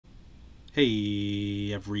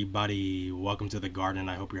Hey everybody, welcome to the garden.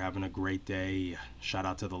 I hope you're having a great day. Shout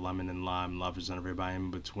out to the lemon and lime lovers and everybody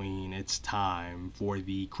in between. It's time for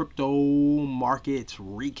the crypto market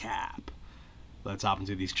recap. Let's hop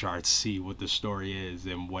into these charts, see what the story is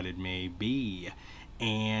and what it may be.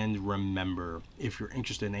 And remember, if you're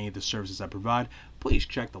interested in any of the services I provide, please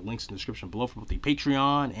check the links in the description below for both the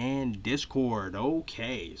Patreon and Discord.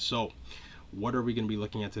 Okay, so what are we going to be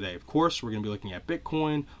looking at today? Of course, we're going to be looking at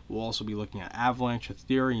Bitcoin. We'll also be looking at Avalanche,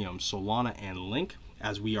 Ethereum, Solana, and Link,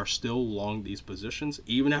 as we are still long these positions.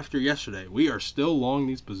 Even after yesterday, we are still long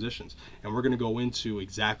these positions. And we're going to go into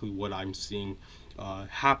exactly what I'm seeing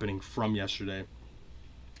happening from yesterday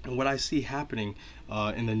and what I see happening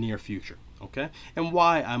in the near future. Okay, and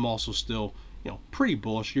why I'm also still pretty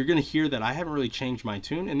bullish. You're going to hear that I haven't really changed my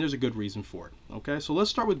tune, and there's a good reason for it. Okay, so let's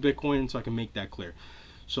start with Bitcoin so I can make that clear.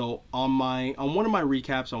 So on one of my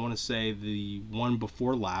recaps, I want to say the one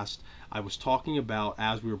before last, I was talking about,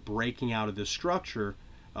 as we were breaking out of this structure,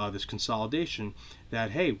 this consolidation,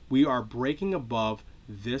 that hey, we are breaking above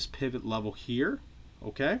this pivot level here,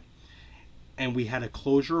 okay, and we had a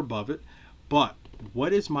closure above it. But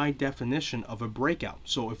what is my definition of a breakout?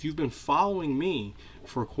 So if you've been following me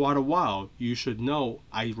for quite a while, you should know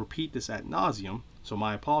I repeat this ad nauseum. So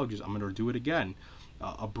my apologies, I'm going to do it again.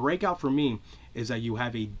 A breakout for me is that you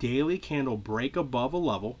have a daily candle break above a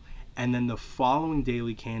level, and then the following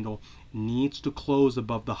daily candle needs to close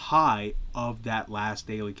above the high of that last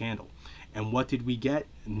daily candle. And what did we get?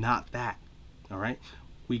 Not that. All right,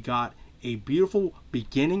 we got a beautiful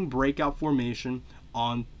beginning breakout formation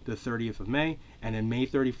on the 30th of May, and then May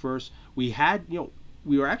 31st we had,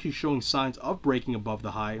 we were actually showing signs of breaking above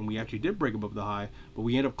the high, and we actually did break above the high, but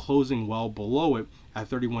we ended up closing well below it at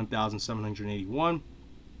 31,781.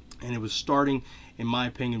 And it was starting, in my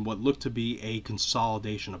opinion, what looked to be a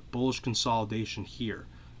consolidation, a bullish consolidation here,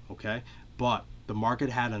 okay? But the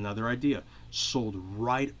market had another idea, sold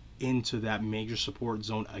right into that major support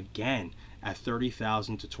zone again at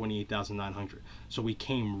 30,000 to 28,900. So we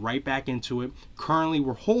came right back into it. Currently,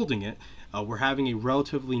 we're holding it. We're having a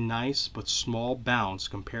relatively nice but small bounce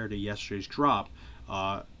compared to yesterday's drop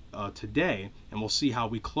today, and we'll see how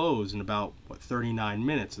we close in about 39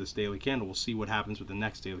 minutes. This daily candle, we'll see what happens with the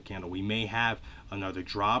next daily candle. We may have another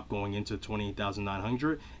drop going into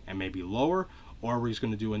 28,900 and maybe lower, or we're just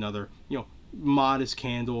going to do another modest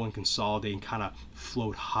candle and consolidate and kind of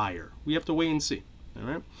float higher. We have to wait and see. All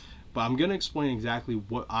right, but I'm going to explain exactly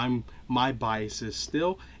what my bias is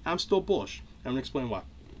still. I'm still bullish. I'm going to explain why.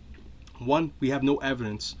 One, we have no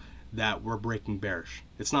evidence that we're breaking bearish.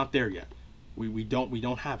 It's not there yet. We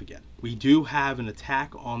don't have it yet. We do have an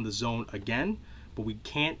attack on the zone again, but we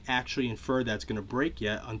can't actually infer that it's going to break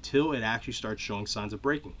yet until it actually starts showing signs of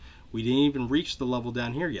breaking. We didn't even reach the level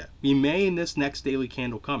down here yet. We may in this next daily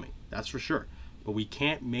candle coming, that's for sure, but we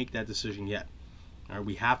can't make that decision yet. All right,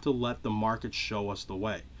 we have to let the market show us the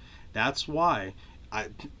way. That's why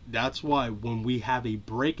when we have a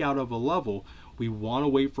breakout of a level, we want to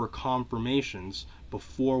wait for confirmations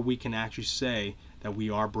before we can actually say that we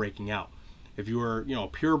are breaking out. If you were, a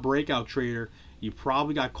pure breakout trader, you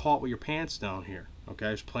probably got caught with your pants down here. Okay,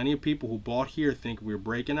 there's plenty of people who bought here think we were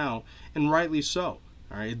breaking out, and rightly so.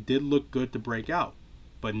 All right, it did look good to break out,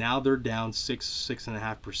 but now they're down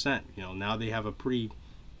 6.5%. Now they have a pretty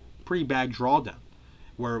bad drawdown.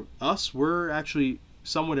 Where we're actually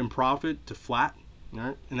somewhat in profit to flat. All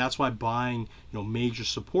right? And that's why buying major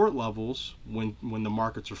support levels when the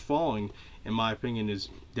markets are falling, in my opinion, is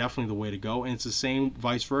definitely the way to go. And it's the same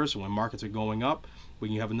vice versa. When markets are going up,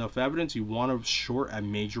 when you have enough evidence, you want to short at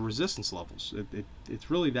major resistance levels. It's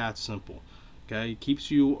really that simple. Okay, it keeps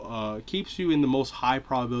you in the most high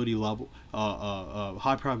probability level,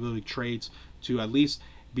 high probability trades to at least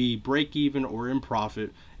be break even or in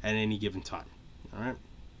profit at any given time. All right.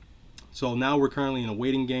 So now we're currently in a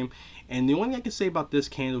waiting game. And the only thing I can say about this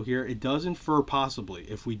candle here, it does infer possibly,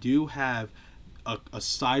 if we do have a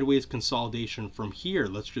sideways consolidation from here,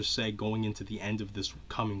 let's just say going into the end of this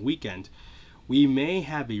coming weekend, we may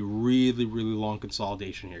have a really, really long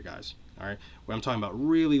consolidation here, guys. All right, what I'm talking about,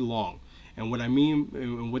 really long. And what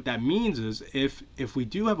that means is if we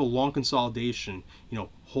do have a long consolidation,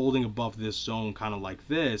 holding above this zone kind of like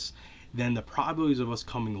this, then the probabilities of us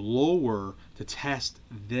coming lower to test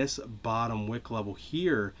this bottom wick level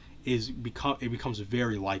here becomes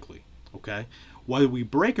very likely. Okay, whether we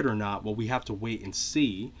break it or not, well, we have to wait and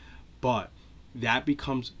see, but that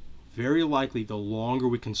becomes very likely the longer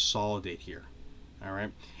we consolidate here. All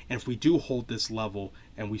right, and if we do hold this level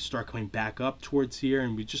and we start coming back up towards here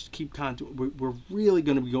and we just keep we're really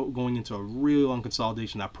going to be going into a really long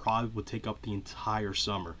consolidation that probably would take up the entire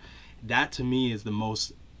summer. That to me is the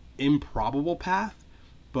most improbable path,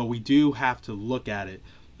 but we do have to look at it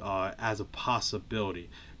as a possibility.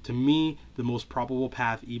 To me, the most probable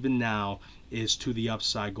path even now is to the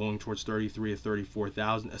upside, going towards 33 or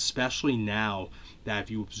 34,000, especially now that if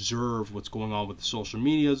you observe what's going on with the social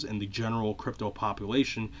medias and the general crypto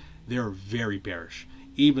population, they're very bearish,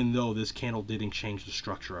 even though this candle didn't change the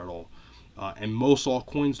structure at all. And most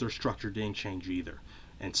altcoins, their structure didn't change either.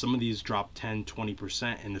 And some of these dropped 10,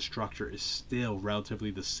 20%, and the structure is still relatively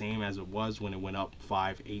the same as it was when it went up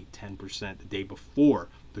 5, 8, 10% the day before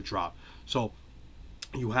the drop. So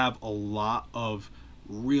you have a lot of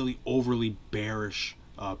really overly bearish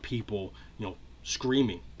people,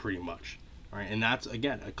 screaming pretty much. All right, and that's,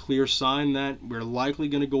 again, a clear sign that we're likely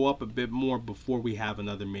going to go up a bit more before we have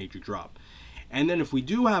another major drop. And then if we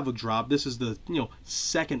do have a drop, this is the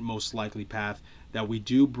second most likely path, that we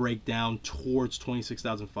do break down towards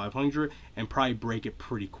 26,500 and probably break it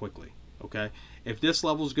pretty quickly. Okay, if this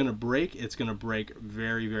level is going to break, it's going to break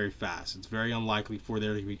very, very fast. It's very unlikely for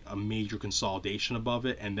there to be a major consolidation above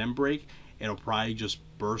it and then break. It'll probably just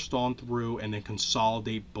burst on through and then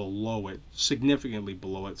consolidate below it, significantly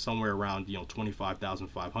below it, somewhere around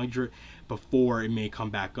 25,500, before it may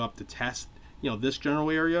come back up to test this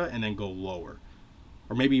general area and then go lower,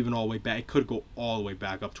 or maybe even all the way back. It could go all the way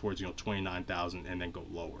back up towards 29,000 and then go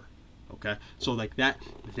lower. Okay, so like that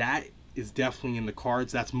is definitely in the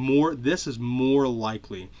cards. This is more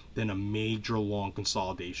likely than a major long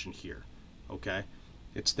consolidation here. Okay,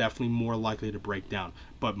 it's definitely more likely to break down,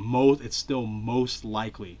 but it's still most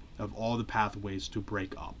likely of all the pathways to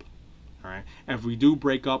break up. All right, and if we do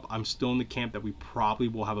break up, I'm still in the camp that we probably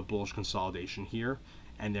will have a bullish consolidation here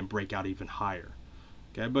and then break out even higher.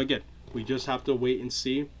 Okay, but again, we just have to wait and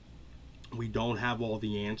see. We don't have all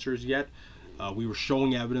the answers yet. We were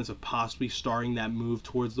showing evidence of possibly starting that move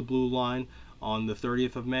towards the blue line on the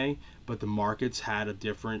 30th of May, but the markets had a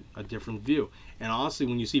different view. And honestly,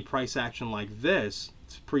 when you see price action like this,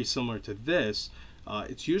 it's pretty similar to this.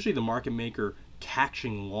 It's usually the market maker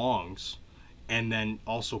catching longs and then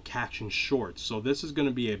also catching shorts. So this is going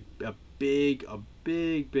to be a big,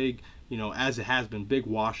 as it has been, big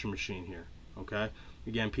washing machine here. Okay.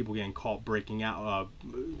 Again, people getting caught breaking out,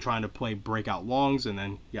 trying to play breakout longs, and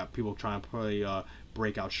then people trying to play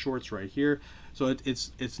breakout shorts right here. So it's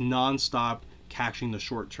nonstop catching the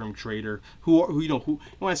short-term trader who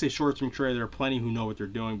when I say short-term trader, there are plenty who know what they're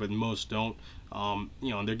doing, but most don't. And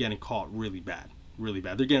they're getting caught really bad.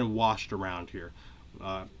 They're getting washed around here.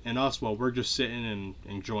 And us, well, we're just sitting and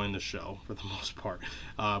enjoying the show for the most part.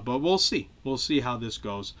 But we'll see how this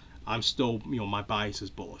goes. I'm still, my bias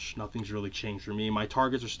is bullish. Nothing's really changed for me. My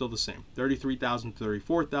targets are still the same, 33,000 to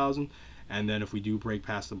 34,000. And then if we do break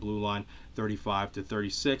past the blue line, 35 to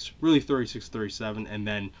 36, really 36, 37, and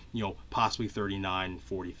then, possibly 39,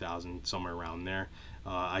 40,000, somewhere around there.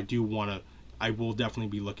 I will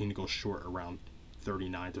definitely be looking to go short around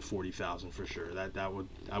 39 to 40,000 for sure.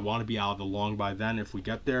 I want to be out of the long by then if we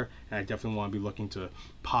get there, and I definitely want to be looking to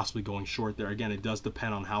possibly going short there. Again, it does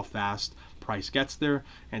depend on how fast price gets there,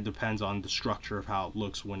 and depends on the structure of how it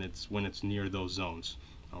looks when it's near those zones.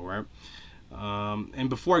 All right. And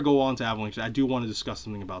before I go on to Avalanche, I do want to discuss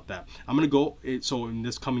something about that. So in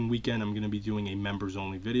this coming weekend, I'm going to be doing a members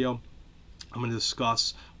only video. I'm going to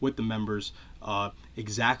discuss with the members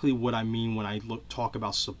exactly what I mean when I talk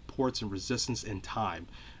about supports and resistance and time.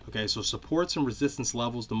 Okay, so supports and resistance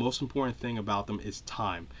levels, the most important thing about them is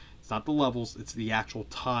time. It's not the levels, it's the actual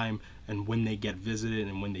time and when they get visited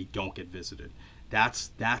and when they don't get visited. That's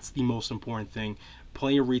the most important thing.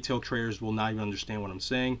 Plenty of retail traders will not even understand what I'm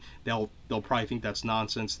saying. They'll probably think that's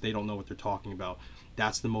nonsense. They don't know what they're talking about.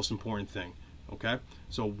 That's the most important thing. Okay,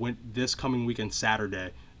 so when this coming weekend,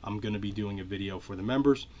 Saturday, I'm going to be doing a video for the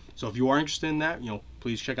members. So if you are interested in that,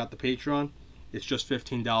 please check out the Patreon. It's just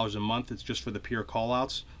 $15 a month. It's just for the pure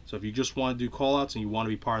callouts. So if you just want to do callouts and you want to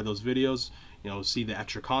be part of those videos, see the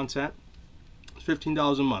extra content, it's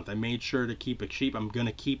 $15 a month. I made sure to keep it cheap. I'm going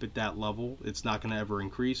to keep it that level. It's not going to ever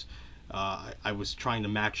increase. I was trying to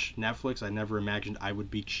match Netflix. I never imagined I would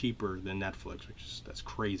be cheaper than Netflix, that's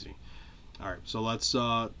crazy. All right, so let's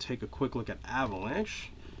take a quick look at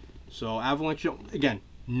Avalanche. So Avalanche, again,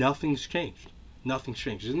 nothing's changed. Nothing's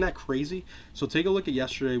changed. Isn't that crazy? So take a look at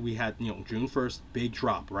yesterday. We had, June 1st, big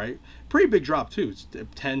drop, right? Pretty big drop too. It's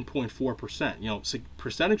 10.4%.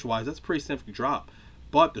 Percentage-wise, that's a pretty significant drop.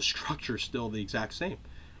 But the structure is still the exact same,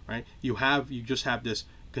 right? You just have this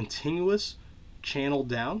continuous channel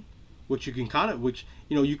down, which you can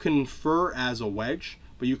you can infer as a wedge,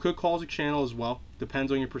 but you could call it a channel as well.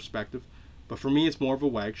 Depends on your perspective. But for me, it's more of a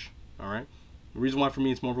wedge. All right. The reason why for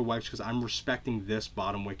me it's more of a wedge is because I'm respecting this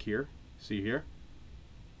bottom wick here. See here?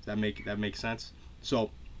 Does that make sense?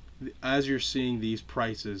 So as you're seeing, these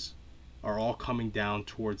prices are all coming down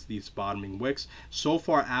towards these bottoming wicks. So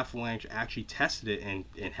far, Avalanche actually tested it and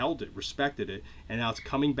held it, respected it, and now it's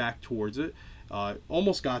coming back towards it.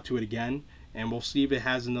 Almost got to it again, and we'll see if it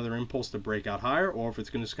has another impulse to break out higher or if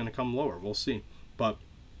it's just going to come lower. We'll see. But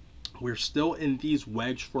we're still in these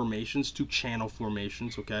wedge formations to channel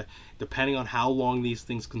formations, okay? Depending on how long these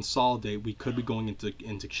things consolidate, we could be going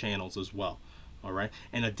into channels as well. All right,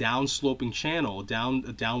 and a down-sloping channel, a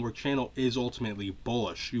downward channel is ultimately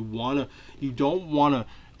bullish. You want to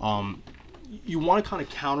kind of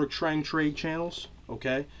counter trend trade channels.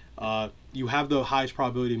 Okay, you have the highest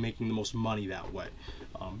probability of making the most money that way.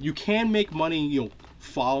 You can make money,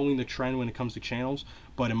 following the trend when it comes to channels,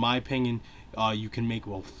 but in my opinion, you can make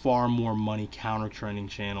far more money counter trending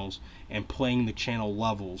channels and playing the channel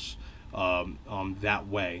levels that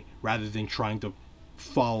way rather than trying to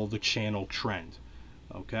follow the channel trend.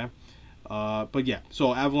 Okay, but yeah,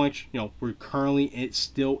 so Avalanche, we're currently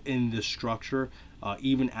still in this structure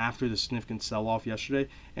even after the significant sell-off yesterday,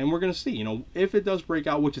 and we're going to see, if it does break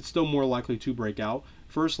out, which it's still more likely to break out.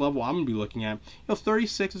 First level I'm going to be looking at,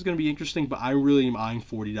 36 is going to be interesting, but I really am eyeing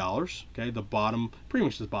 $40. Okay, the bottom, pretty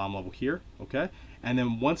much the bottom level here. Okay, and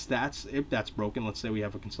then once if that's broken, let's say we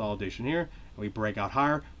have a consolidation here and we break out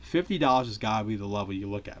higher, $50 has got to be the level you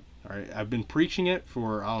look at. All right, I've been preaching it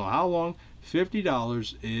for I don't know how long.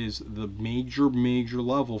 $50 is the major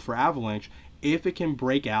level for Avalanche. If it can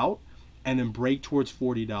break out and then break towards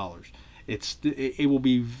 $40, it will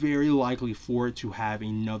be very likely for it to have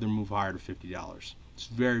another move higher to $50. It's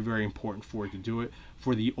very important for it to do it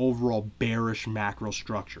for the overall bearish macro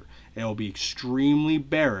structure. It will be extremely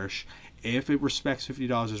bearish. If it respects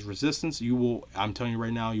 $50 as resistance, I'm telling you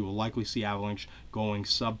right now, you will likely see Avalanche going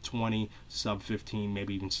sub 20, sub 15,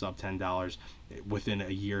 maybe even sub $10 within a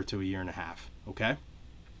year to a year and a half. Okay.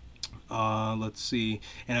 Let's see.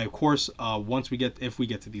 And of course, if we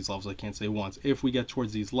get to these levels, I can't say once. If we get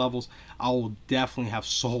towards these levels, I will definitely have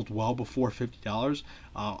sold well before $50.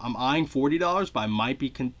 I'm eyeing $40, but I might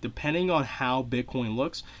be, depending on how Bitcoin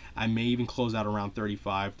looks, I may even close out around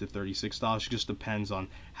 $35 to $36. It just depends on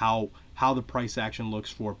how the price action looks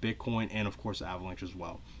for Bitcoin and of course Avalanche as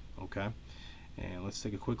well. Okay, and let's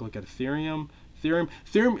take a quick look at Ethereum.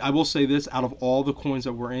 Ethereum, I will say this, out of all the coins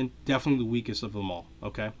that we're in, definitely the weakest of them all.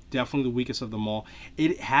 Okay, definitely the weakest of them all.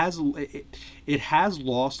 It has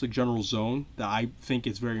lost the general zone that I think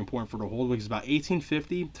is very important for the hold, which is about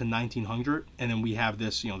 1850 to 1900, and then we have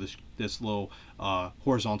this, this little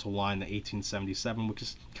horizontal line, the 1877, which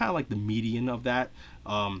is kind of like the median of that.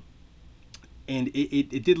 And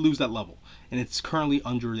it did lose that level, and it's currently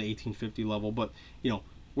under the 1850 level, but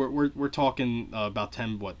we're talking about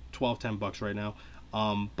 10 bucks right now.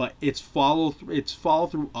 But its follow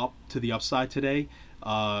through up to the upside today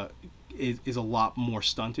is a lot more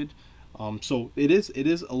stunted. So it is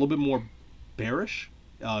a little bit more bearish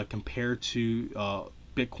compared to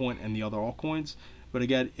Bitcoin and the other altcoins. But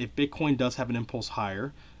again, if Bitcoin does have an impulse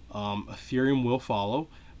higher, Ethereum will follow.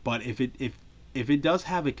 But if it does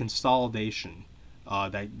have a consolidation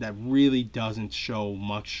that really doesn't show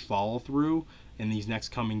much follow through in these next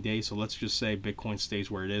coming days, so let's just say Bitcoin stays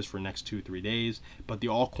where it is for the next 2-3 days, but the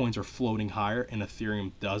altcoins are floating higher and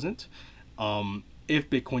Ethereum doesn't. If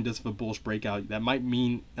Bitcoin does have a bullish breakout, that might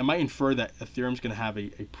infer that Ethereum's going to have a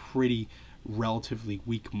pretty relatively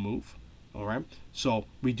weak move. All right, so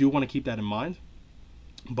we do want to keep that in mind,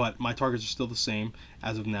 but my targets are still the same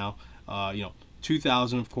as of now.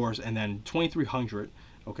 2,000 of course, and then 2,300.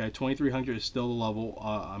 Okay, 2,300 is still the level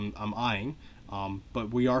I'm eyeing.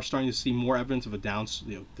 But we are starting to see more evidence of a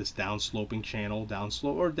this downsloping channel,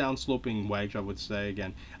 downsloping wedge, I would say.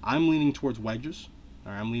 Again, I'm leaning towards wedges.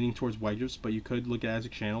 All right, I'm leaning towards wedges, but you could look at it as a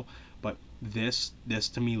channel. But this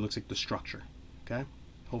to me looks like the structure. Okay,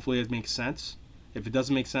 hopefully it makes sense. If it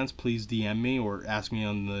doesn't make sense, please DM me or ask me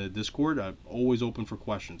on the Discord. I'm always open for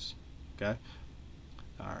questions. Okay.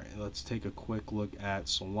 All right, let's take a quick look at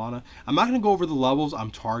Solana. I'm not going to go over the levels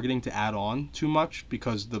I'm targeting to add on too much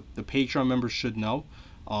because the Patreon members should know.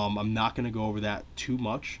 I'm not going to go over that too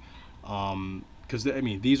much because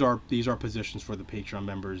these are positions for the Patreon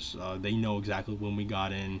members. They know exactly when we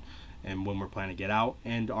got in and when we're planning to get out,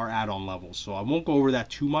 and our add-on levels. So I won't go over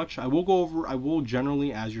that too much. I will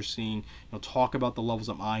generally, as you're seeing, talk about the levels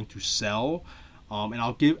I'm eyeing to sell. And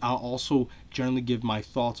I'll also generally give my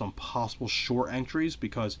thoughts on possible short entries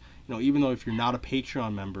because, even though if you're not a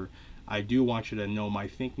Patreon member, I do want you to know my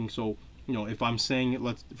thinking. So, if I'm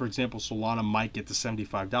saying, for example, Solana might get to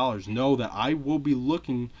 $75, know that I will be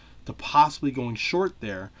looking to possibly going short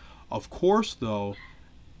there. Of course, though,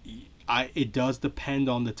 it does depend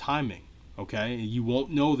on the timing. Okay, you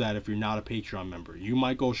won't know that if you're not a Patreon member. You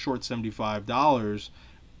might go short $75,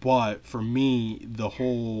 but for me, the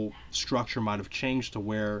whole structure might have changed to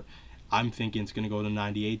where I'm thinking it's going to go to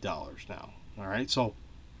 $98 now. All right, so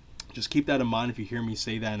just keep that in mind if you hear me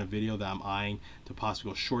say that in a video that I'm eyeing to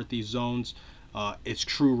possibly go short these zones. It's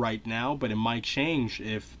true right now, but it might change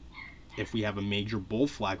if we have a major bull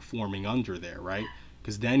flag forming under there, right?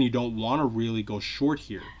 Because then you don't want to really go short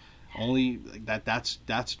here. Only that's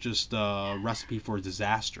just a recipe for a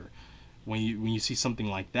disaster. When you see something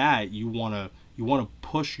like that, you want to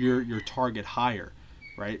push your target higher,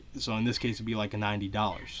 right? So in this case, it'd be like a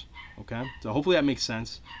 $90. Okay, so hopefully that makes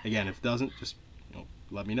sense. Again, if it doesn't, just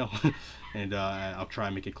let me know, and I'll try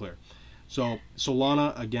and make it clear. So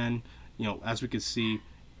Solana, again, as we can see,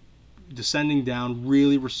 descending down,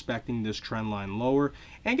 really respecting this trend line lower.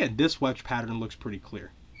 And again, this wedge pattern looks pretty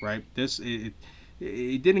clear, right? It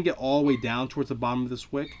didn't get all the way down towards the bottom of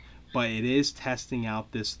this wick, but it is testing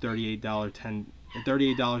out this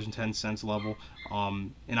 $38.10 level.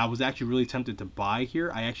 And I was actually really tempted to buy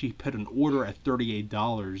here. I actually put an order at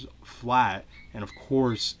 $38 flat, and of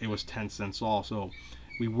course it was 10 cents off. So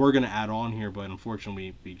we were going to add on here, but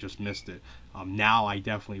unfortunately we just missed it. Now I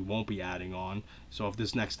definitely won't be adding on. So if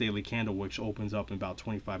this next daily candle, which opens up in about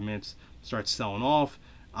 25 minutes, starts selling off,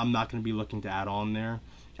 I'm not going to be looking to add on there.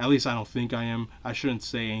 At least I don't think I am. I shouldn't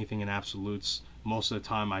say anything in absolutes. Most of the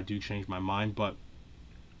time I do change my mind, but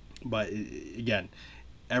again,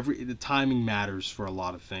 the timing matters for a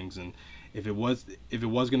lot of things. And if it was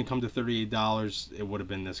going to come to $38, it would have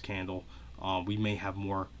been this candle. We may have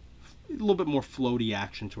a little bit more floaty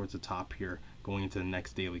action towards the top here going into the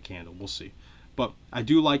next daily candle. We'll see. But I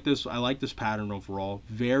do like this. I like this pattern overall.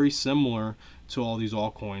 Very similar to all these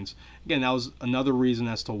altcoins. Again, that was another reason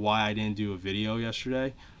as to why I didn't do a video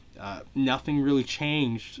yesterday. Nothing really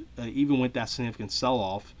changed, even with that significant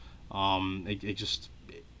sell-off.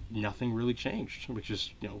 Nothing really changed, which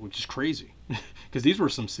is crazy, because these were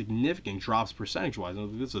some significant drops percentage-wise.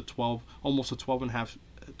 This is almost a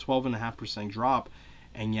 12.5% drop,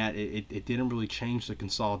 and yet it didn't really change the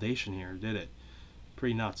consolidation here, did it?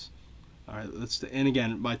 Pretty nuts. All right, and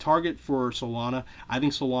again, my target for Solana, I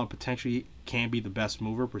think Solana potentially can be the best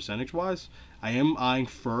mover percentage-wise. I am eyeing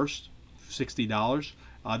first $60.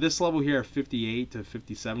 This level here at $58 to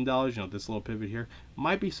 $57, this little pivot here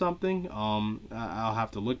might be something. I'll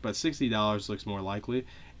have to look, but $60 looks more likely.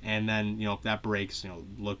 And then if that breaks,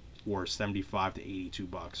 look for $75 to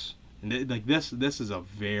 $82. And like this is a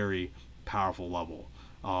very powerful level.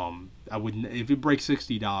 I wouldn't, if it breaks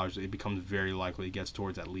 $60, it becomes very likely it gets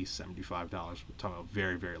towards at least $75. We're talking about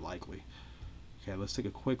very, very likely. Okay, let's take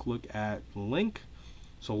a quick look at Link.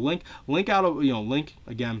 So Link out of Link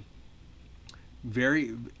again.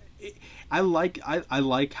 I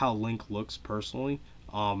like how Link looks personally.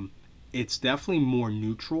 It's definitely more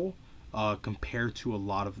neutral compared to a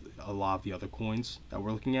lot of the other coins that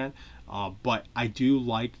we're looking at. But I do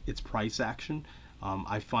like its price action.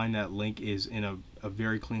 I find that Link is in a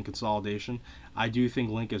very clean consolidation. I do think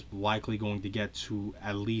Link is likely going to get to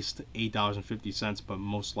at least $8.50, but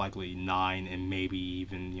most likely $9 and maybe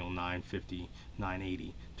even $9.50,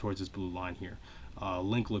 $9.80 towards this blue line here.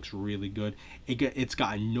 Link looks really good. It's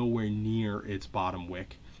gotten nowhere near its bottom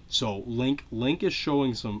wick. So Link is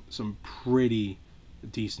showing some pretty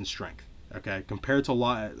decent strength. Okay, compared to a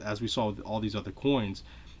lot, as we saw with all these other coins,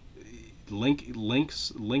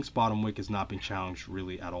 Link's bottom wick has not been challenged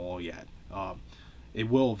really at all yet. It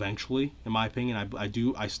will eventually, in my opinion.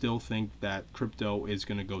 I still think that crypto is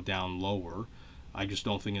going to go down lower. I just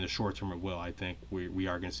don't think in the short term it will. I think we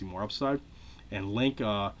are going to see more upside. And Link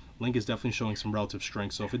is definitely showing some relative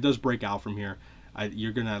strength. So if it does break out from here,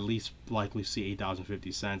 you're going to at least likely see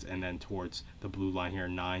 $8.50, and then towards the blue line here,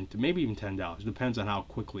 $9 to maybe even $10. Depends on how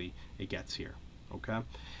quickly it gets here. Okay,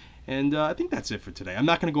 and I think that's it for today. I'm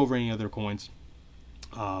not going to go over any other coins.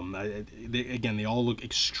 Again, they all look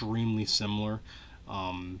extremely similar.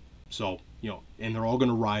 So and they're all going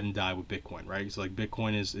to ride and die with Bitcoin, right? It's like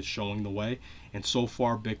Bitcoin is showing the way, and so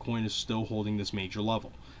far Bitcoin is still holding this major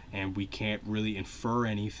level, and we can't really infer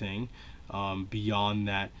anything beyond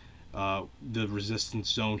that. The resistance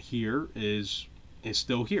zone here is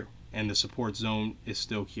still here, and the support zone is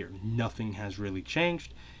still here. Nothing has really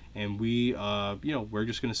changed, and we're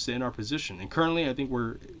just going to sit in our position. And currently, I think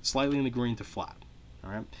we're slightly in the green to flat. All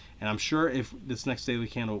right, and I'm sure if this next daily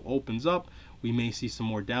candle opens up, we may see some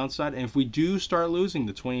more downside. And if we do start losing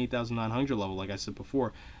the 28,900 level, like I said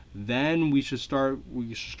before, then we should start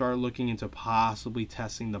looking into possibly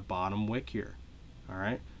testing the bottom wick here. All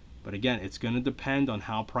right, but again, it's going to depend on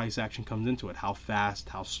how price action comes into it, how fast,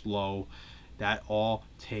 how slow. That all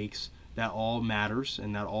takes that all matters,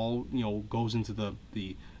 and that all, you know, goes into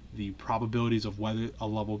the probabilities of whether a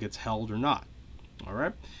level gets held or not. All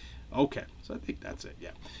right. Okay, so I think that's it.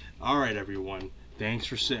 Yeah. All right, everyone. Thanks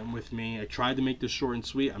for sitting with me. I tried to make this short and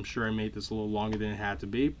sweet. I'm sure I made this a little longer than it had to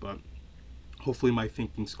be, but hopefully my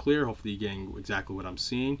thinking's clear. Hopefully you're getting exactly what I'm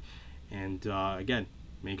seeing. And again,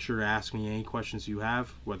 make sure to ask me any questions you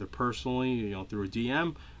have, whether personally, you know, through a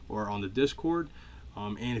DM or on the Discord.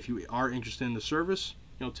 And if you are interested in the service,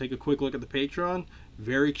 you know, take a quick look at the Patreon.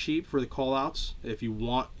 Very cheap for the call outs. If you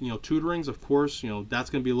want, you know, tutorings, of course, you know,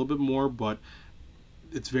 that's going to be a little bit more, but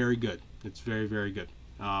it's very good. It's very, very good.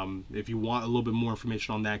 If you want a little bit more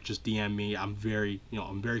information on that, just DM me. I'm very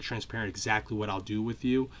transparent exactly what I'll do with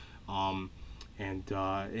you.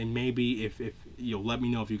 And maybe if you know, let me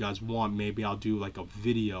know if you guys want. Maybe I'll do like a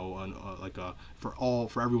video on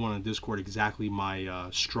for everyone on Discord exactly my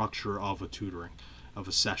structure of a tutoring, of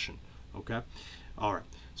a session. Okay, all right.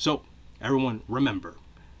 So everyone, remember,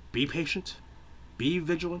 be patient, be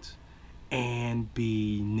vigilant, and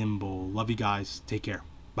be nimble. Love you guys. Take care.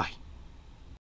 Bye.